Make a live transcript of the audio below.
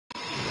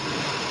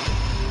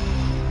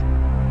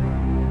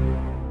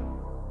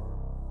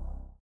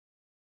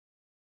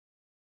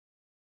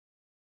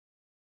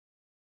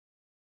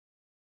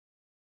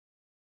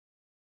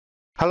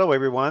Hello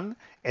everyone.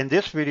 In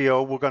this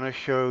video we're going to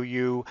show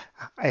you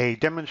a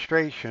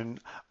demonstration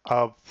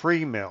of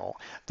FreeMILL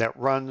that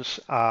runs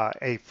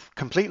a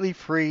completely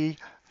free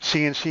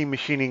CNC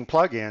machining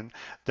plugin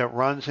that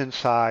runs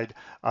inside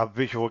of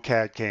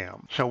VisualCAD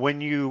CAM. So when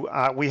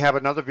we have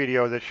another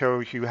video that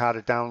shows you how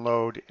to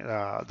download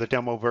the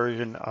demo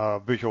version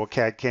of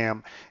VisualCAD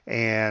CAM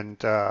and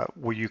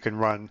where you can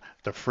run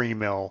the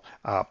FreeMILL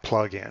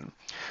plugin.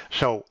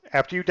 So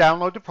after you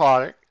download the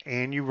product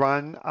and you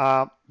run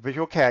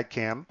VisualCAD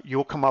CAM,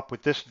 you'll come up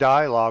with this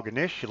dialog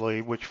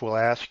initially, which will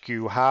ask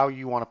you how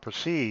you want to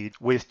proceed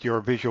with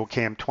your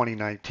VisualCAM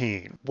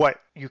 2019. What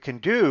you can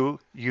do,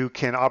 you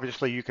can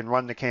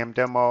run the CAM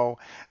demo.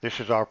 This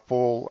is our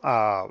full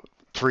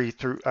 2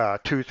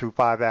 through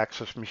 5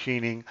 axis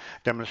machining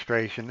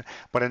demonstration.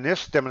 But in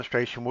this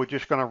demonstration, we're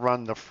just going to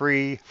run the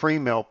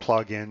FreeMILL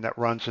plugin that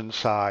runs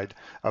inside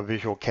of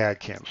VisualCAD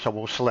CAM. So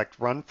we'll select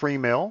Run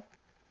FreeMILL.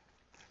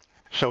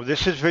 So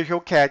this is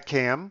VisualCAD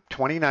CAM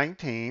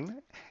 2019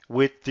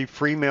 with the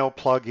FreeMILL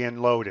plugin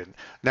loaded.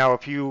 Now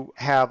if you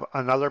have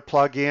another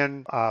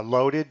plugin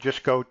loaded,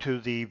 just go to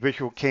the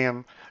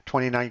VisualCAM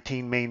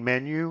 2019 main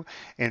menu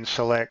and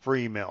select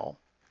FreeMILL.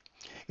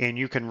 And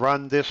you can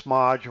run this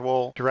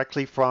module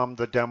directly from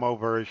the demo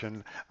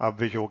version of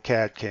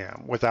VisualCAD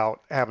CAM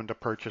without having to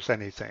purchase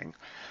anything.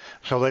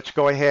 So let's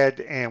go ahead,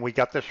 and we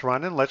got this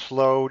running. Let's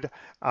load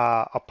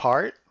a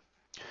part.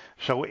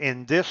 So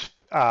in this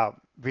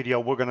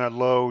video, we're going to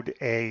load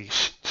a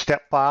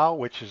step file,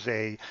 which is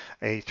a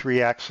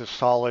 3-axis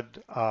solid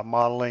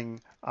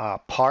modeling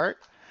part.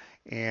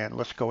 And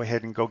let's go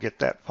ahead and go get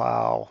that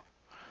file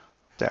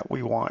that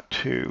we want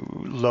to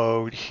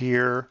load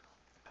here.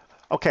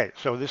 Okay,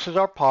 so this is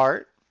our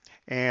part.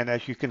 And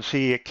as you can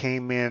see, it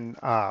came in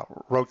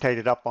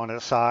rotated up on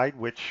its side,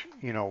 which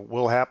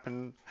will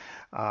happen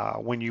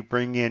when you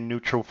bring in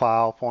neutral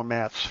file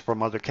formats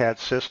from other CAD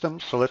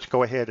systems. So let's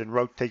go ahead and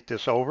rotate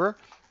this over.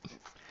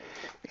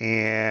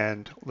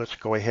 And let's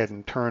go ahead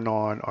and turn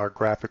on our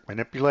graphic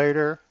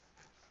manipulator,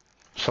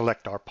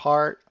 select our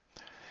part,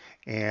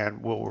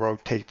 and we'll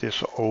rotate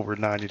this over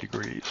 90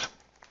 degrees.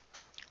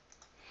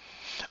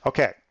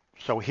 Okay,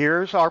 so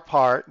here's our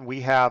part.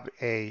 We have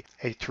a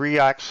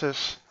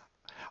 3-axis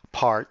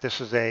part. This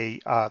is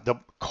the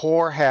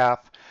core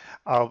half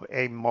of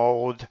a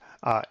mold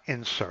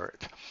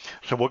insert.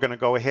 So we're going to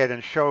go ahead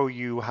and show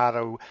you how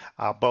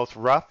to both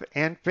rough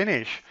and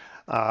finish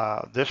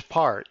this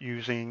part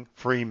using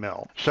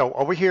FreeMILL. So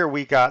over here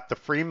we got the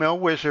FreeMILL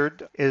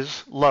wizard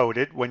is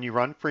loaded. When you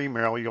run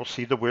FreeMILL, you'll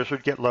see the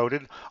wizard get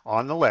loaded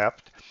on the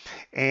left,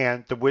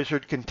 and the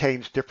wizard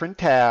contains different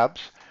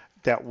tabs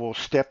that will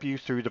step you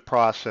through the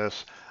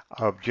process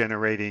of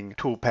generating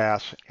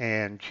toolpaths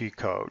and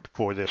G-code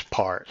for this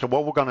part. So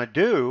what we're going to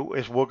do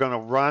is we're going to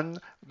run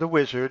the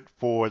wizard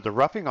for the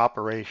roughing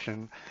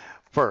operation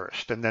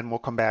first, and then we'll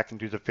come back and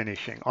do the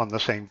finishing on the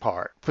same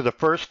part. For the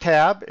first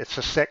tab, it's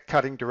a set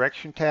cutting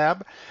direction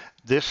tab.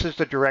 This is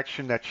the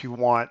direction that you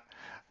want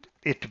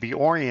it to be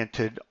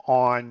oriented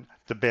on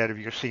the bed of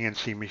your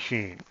CNC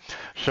machine.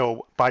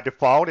 So by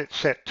default, it's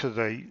set to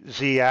the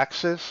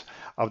Z-axis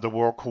of the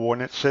world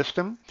coordinate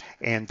system,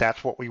 and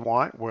that's what we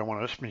want. We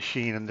want this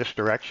machine in this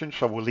direction,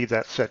 so we'll leave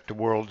that set to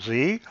world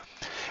Z.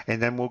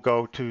 And then we'll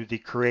go to the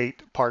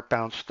Create Part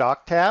Bound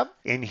Stock tab.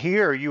 And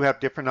here you have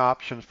different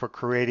options for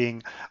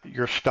creating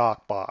your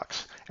stock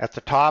box. At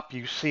the top,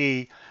 you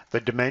see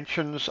the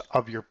dimensions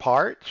of your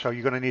part. So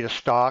you're going to need a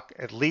stock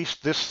at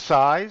least this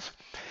size,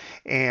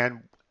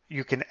 and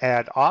you can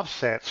add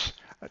offsets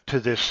to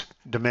this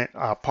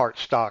part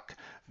stock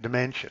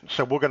dimension.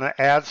 So we're going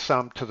to add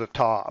some to the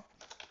top.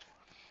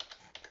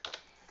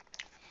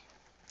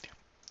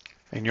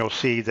 And you'll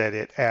see that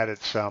it added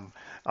some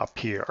up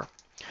here.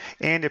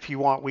 And if you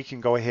want, we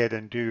can go ahead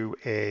and do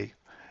a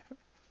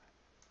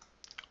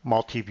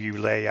multi-view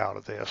layout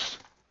of this,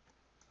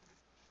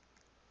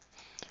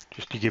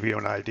 just to give you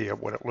an idea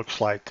of what it looks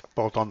like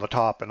both on the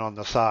top and on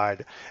the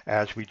side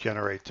as we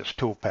generate this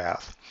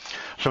toolpath.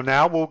 So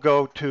now we'll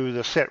go to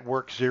the Set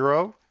Work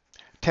 0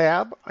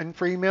 tab in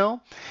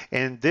FreeMILL,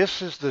 and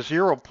this is the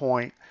 0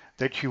 point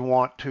that you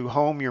want to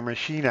home your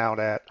machine out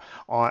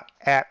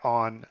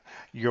on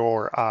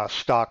your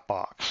stock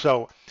box.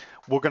 So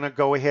we're going to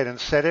go ahead and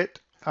set it.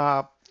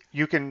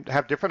 You can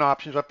have different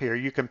options up here.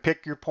 You can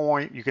pick your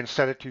point, you can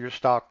set it to your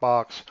stock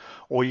box,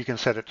 or you can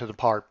set it to the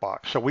part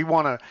box. So we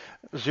want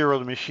to zero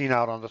the machine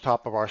out on the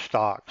top of our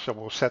stock. So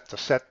we'll set the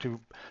Set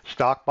to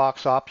Stock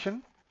Box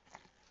option.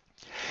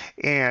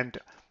 And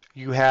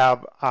you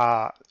have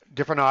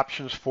different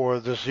options for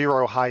the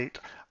zero height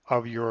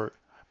of your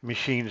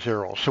machine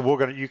zero.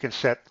 So you can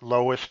set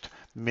lowest,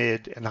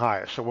 mid, and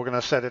highest. So we're going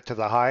to set it to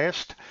the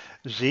highest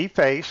Z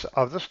face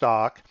of the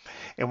stock,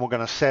 and we're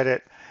going to set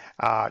it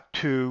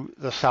to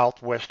the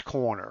southwest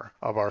corner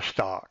of our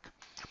stock.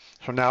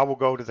 So now we'll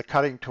go to the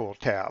Cutting Tool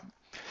tab.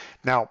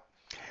 Now,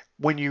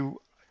 when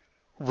you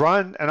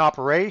run an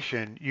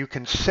operation, you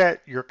can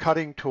set your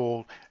cutting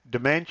tool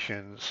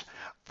dimensions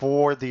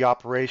for the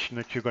operation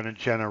that you're going to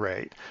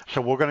generate.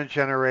 So we're going to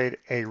generate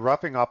a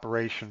roughing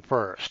operation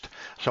first.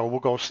 So we'll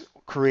go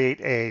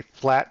create a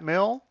flat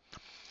mill.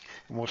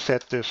 And we'll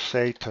set this,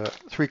 say, to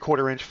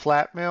 3/4 inch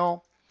flat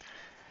mill,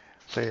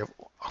 say a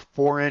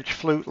 4-inch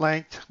flute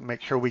length.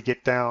 Make sure we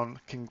get down,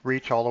 can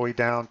reach all the way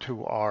down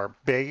to our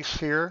base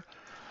here.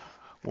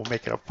 We'll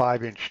make it a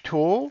 5-inch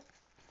tool.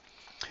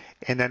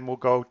 And then we'll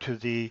go to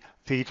the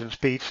Feeds and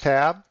Speeds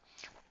tab.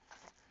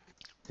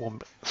 We'll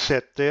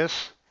set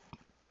this.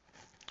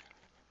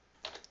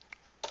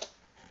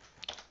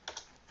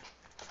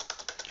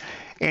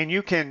 And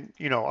you can,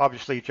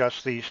 obviously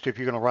adjust these to, if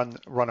you're going to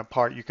run a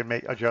part, you can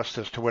adjust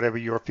this to whatever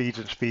your feeds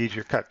and speeds,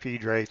 your cut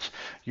feed rates,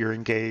 your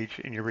engage,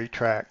 and your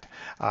retract,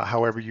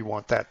 however you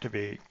want that to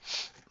be.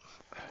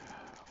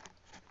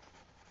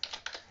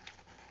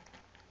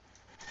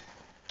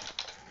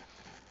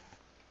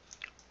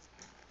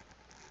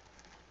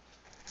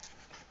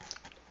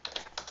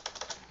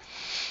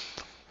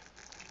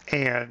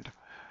 And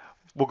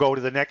we'll go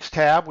to the next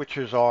tab, which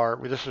is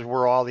this is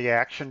where all the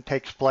action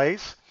takes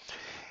place.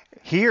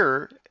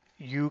 Here,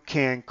 you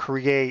can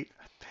create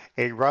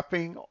a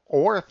roughing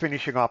or a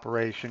finishing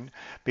operation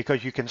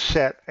because you can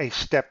set a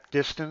step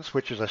distance,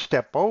 which is a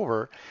step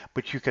over,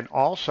 but you can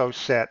also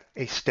set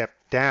a step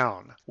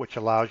down, which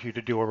allows you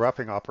to do a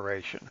roughing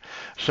operation.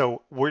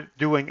 So we're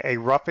doing a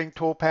roughing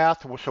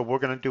toolpath, so we're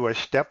going to do a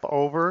step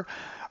over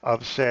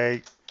of,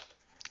 say,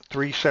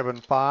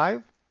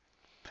 375,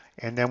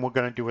 and then we're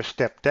going to do a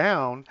step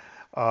down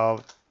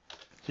of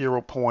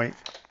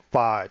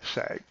 0.5,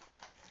 say.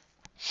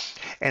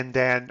 And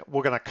then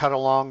we're going to cut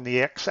along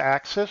the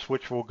x-axis,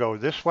 which will go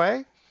this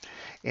way.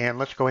 And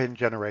let's go ahead and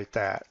generate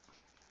that.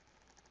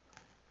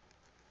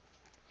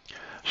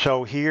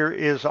 So here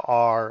is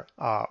our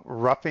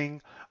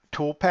roughing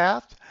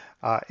toolpath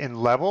in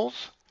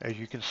levels. As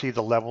you can see,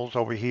 the levels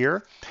over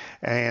here.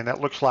 And that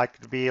looks like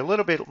to be a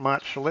little bit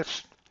much. So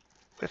let's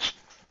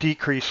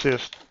decrease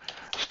this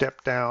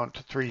step down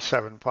to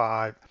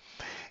 375.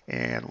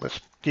 And let's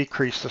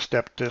decrease the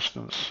step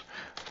distance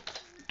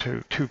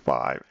to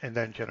 2.5 and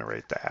then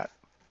generate that.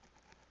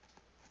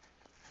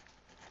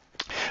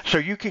 So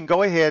you can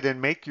go ahead and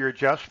make your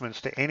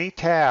adjustments to any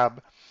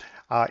tab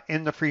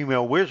in the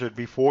FreeMILL wizard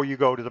before you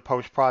go to the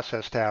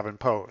post-process tab and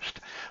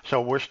post.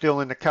 So we're still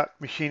in the cut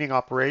machining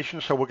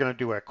operation, so we're going to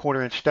do a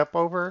 1/4 inch step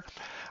over,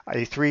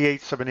 a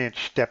 3/8 of an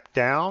inch step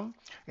down,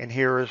 and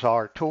here is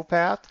our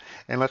toolpath.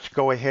 And let's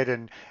go ahead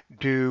and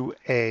do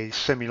a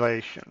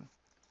simulation.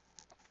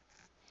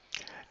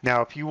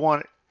 Now if you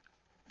want,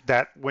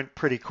 that went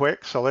pretty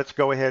quick, so let's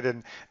go ahead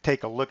and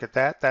take a look at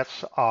that.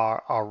 That's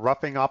our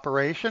roughing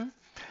operation.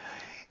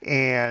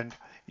 And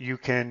you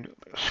can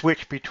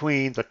switch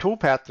between the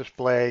toolpath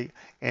display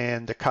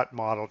and the cut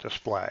model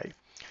display.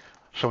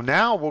 So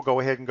now we'll go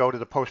ahead and go to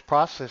the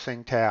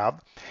post-processing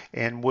tab,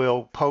 and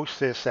we'll post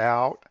this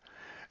out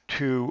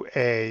to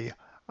a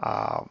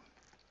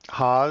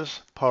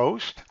Haas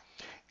post,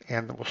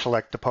 and we'll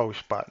select the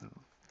post button.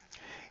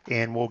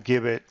 And we'll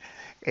give it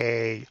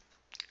a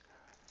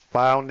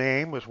file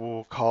name, as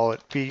we'll call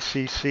it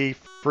VCC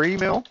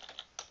FreeMILL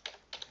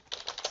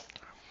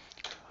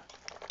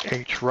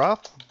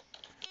HRough,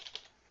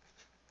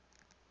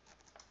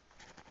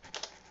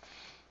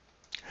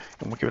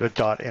 and we'll give it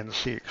a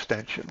 .nc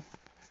extension.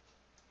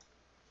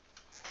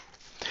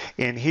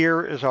 And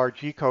here is our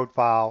G-code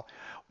file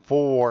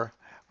for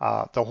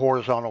the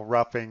horizontal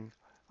roughing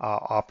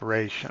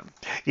operation.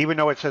 Even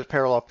though it says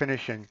parallel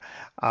finishing,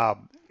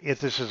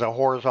 this is a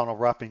horizontal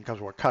roughing because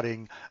we're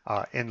cutting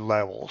in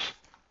levels.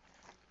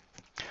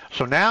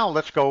 So now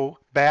let's go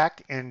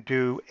back and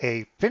do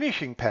a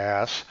finishing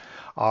pass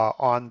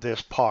on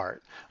this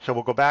part. So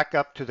we'll go back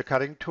up to the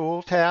cutting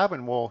tool tab,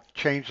 and we'll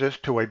change this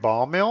to a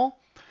ball mill.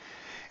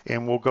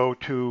 And we'll go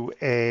to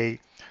a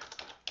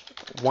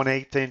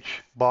 1/8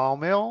 inch ball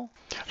mill.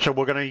 So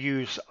we're going to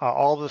use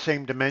all the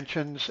same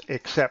dimensions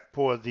except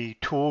for the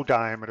tool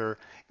diameter,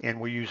 and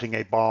we're using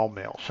a ball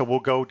mill. So we'll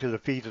go to the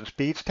Feeds and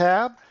Speeds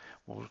tab.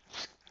 We'll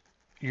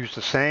use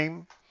the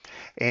same.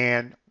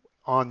 And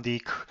on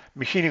the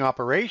machining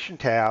operation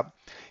tab,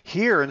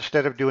 here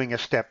instead of doing a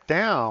step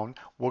down,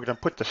 we're going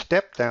to put the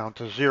step down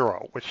to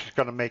 0, which is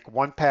going to make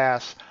one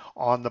pass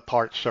on the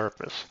part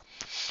surface.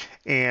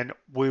 And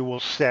we will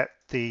set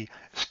the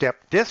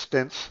step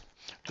distance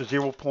to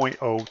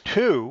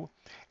 0.02,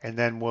 and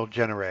then we'll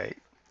generate.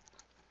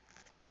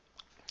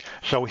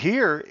 So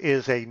here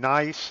is a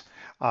nice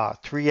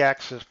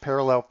 3-axis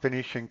parallel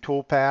finishing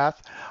toolpath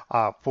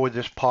for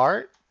this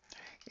part.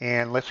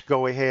 And let's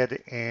go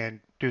ahead and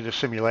do the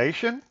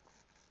simulation.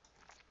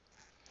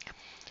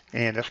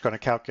 And it's going to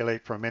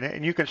calculate for a minute.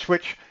 And you can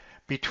switch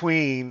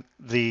between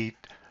the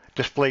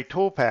display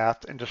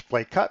toolpath and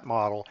display cut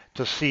model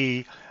to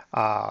see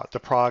the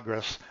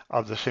progress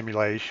of the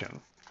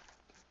simulation.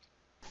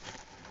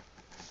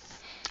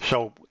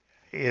 So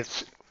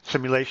its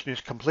simulation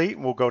is complete,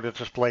 and we'll go to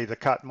display the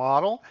cut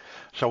model.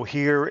 So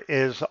here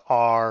is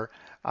our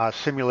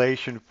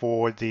simulation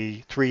for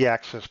the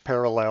 3-axis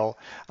parallel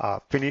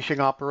finishing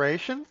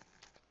operation.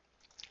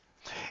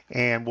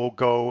 And we'll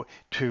go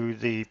to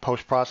the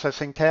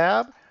post-processing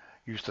tab,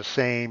 use the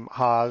same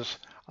Haas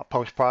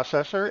post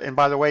processor. And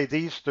by the way,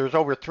 there's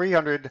over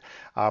 300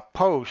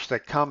 posts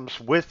that comes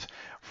with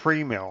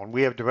FreeMILL, and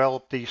we have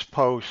developed these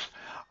posts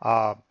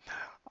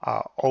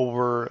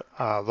over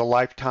the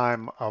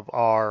lifetime of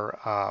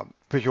our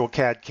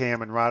VisualCAD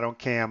CAM and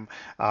RhinoCam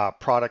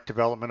product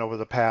development over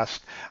the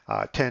past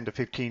 10 to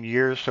 15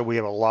 years. So we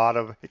have a lot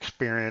of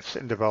experience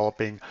in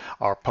developing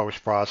our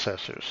post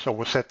processors. So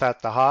we'll set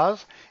that to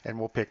Haas and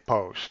we'll pick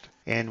post.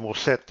 And we'll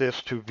set this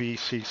to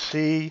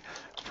VCC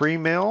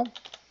FreeMILL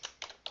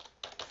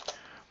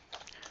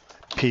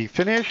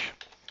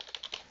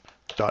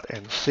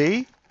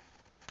pfinish.nc.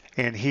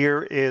 And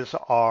here is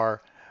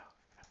our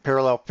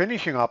parallel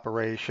finishing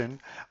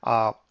operation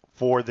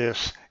for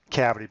this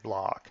cavity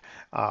block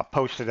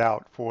posted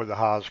out for the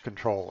Haas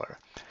controller.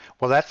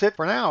 Well, that's it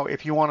for now.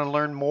 If you want to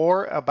learn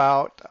more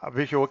about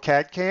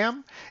VisualCAD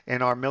CAM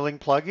and our milling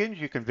plugins,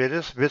 you can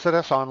visit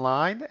us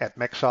online at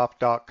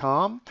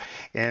MecSoft.com,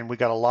 and we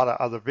got a lot of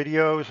other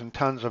videos and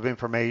tons of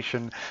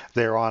information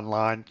there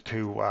online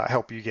to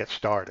help you get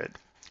started.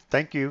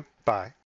 Thank you. Bye.